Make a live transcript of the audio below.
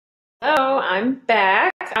Hello, I'm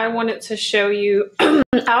back. I wanted to show you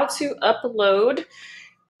how to upload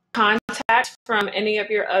contacts from any of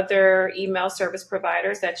your other email service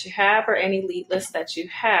providers that you have or any lead list that you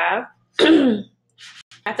have.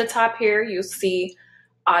 At the top here, you'll see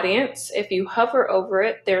audience. If you hover over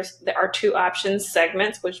it, there are two options: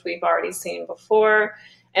 segments, which we've already seen before,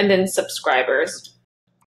 and then subscribers.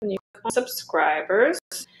 When you click on subscribers,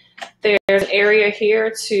 there's an area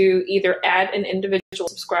here to either add an individual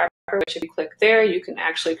subscriber, which if you click there, you can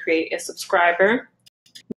actually create a subscriber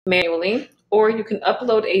manually, or you can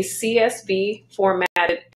upload a CSV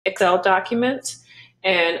formatted Excel document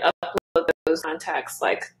and upload those contacts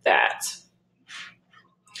like that.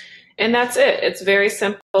 And that's it. It's very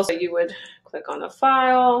simple. So you would click on the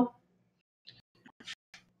file.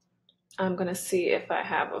 I'm going to see if I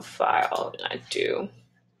have a file. I do.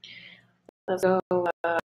 Let's go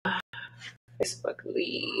Facebook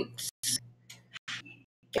leads.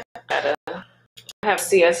 I have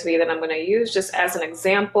CSV that I'm going to use just as an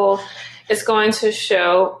example. It's going to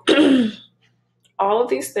show all of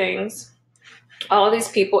these things, all of these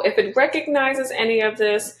people. If it recognizes any of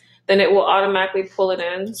this, then it will automatically pull it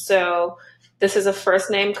in. So this is a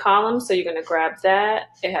first name column, so you're going to grab that.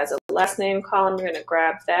 It has a last name column, you're going to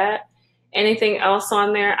grab that. Anything else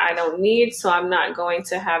on there I don't need, so I'm not going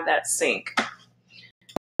to have that sync.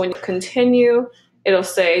 When you continue, it'll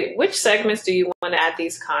say, which segments do you want to add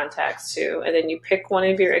these contacts to? And then you pick one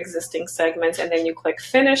of your existing segments and then you click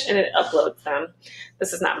finish and it uploads them.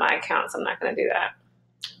 This is not my account, so I'm not going to do that.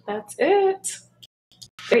 That's it.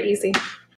 Very easy.